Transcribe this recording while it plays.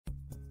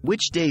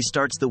Which day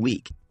starts the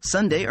week,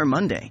 Sunday or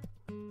Monday?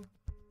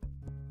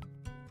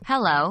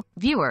 Hello,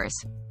 viewers.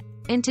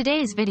 In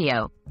today's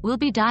video, we'll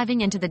be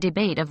diving into the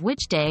debate of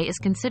which day is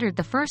considered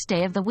the first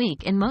day of the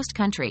week in most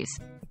countries.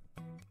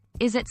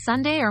 Is it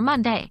Sunday or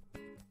Monday?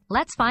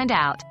 Let's find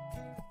out.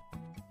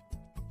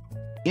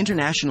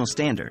 International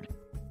Standard.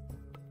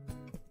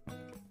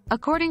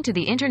 According to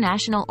the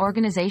International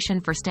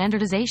Organization for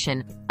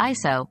Standardization,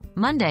 ISO,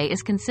 Monday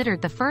is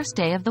considered the first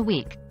day of the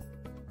week.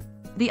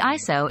 The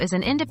ISO is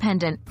an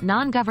independent,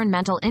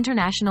 non-governmental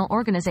international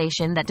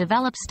organization that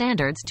develops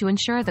standards to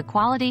ensure the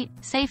quality,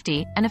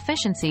 safety, and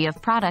efficiency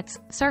of products,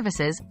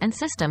 services, and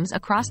systems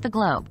across the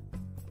globe.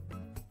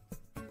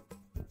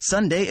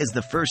 Sunday is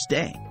the first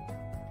day.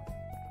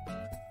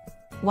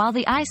 While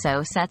the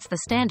ISO sets the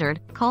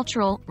standard,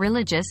 cultural,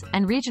 religious,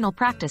 and regional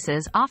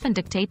practices often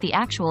dictate the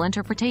actual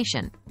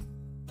interpretation.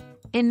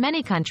 In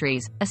many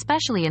countries,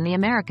 especially in the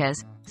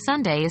Americas,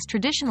 Sunday is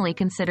traditionally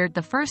considered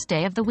the first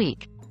day of the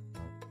week.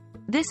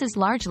 This is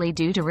largely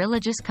due to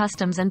religious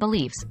customs and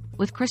beliefs,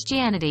 with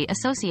Christianity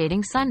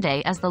associating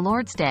Sunday as the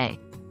Lord's Day.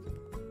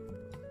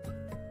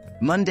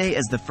 Monday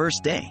is the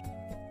first day.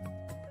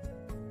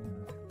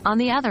 On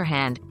the other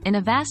hand, in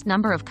a vast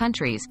number of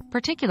countries,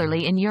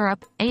 particularly in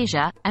Europe,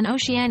 Asia, and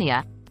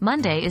Oceania,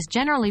 Monday is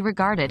generally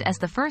regarded as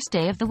the first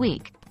day of the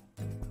week.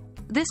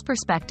 This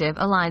perspective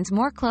aligns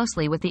more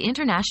closely with the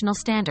international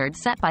standard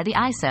set by the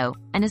ISO,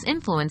 and is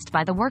influenced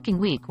by the working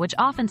week, which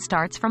often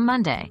starts from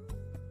Monday.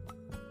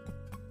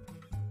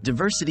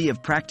 Diversity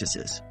of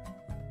practices.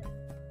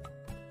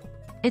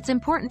 It's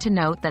important to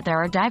note that there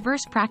are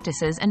diverse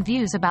practices and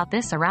views about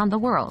this around the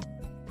world.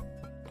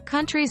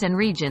 Countries and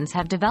regions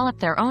have developed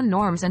their own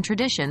norms and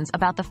traditions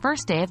about the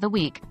first day of the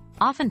week,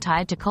 often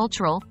tied to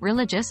cultural,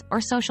 religious,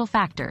 or social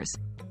factors.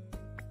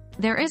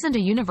 There isn't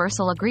a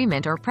universal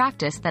agreement or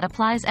practice that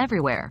applies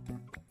everywhere.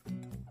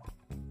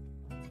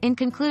 In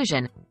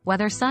conclusion,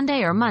 whether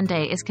Sunday or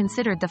Monday is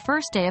considered the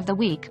first day of the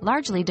week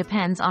largely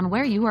depends on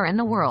where you are in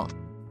the world.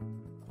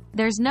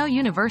 There's no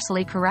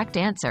universally correct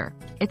answer.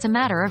 It's a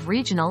matter of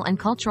regional and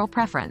cultural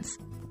preference.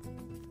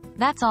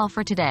 That's all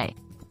for today.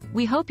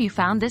 We hope you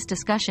found this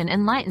discussion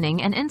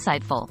enlightening and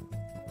insightful.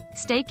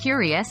 Stay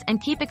curious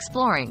and keep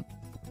exploring.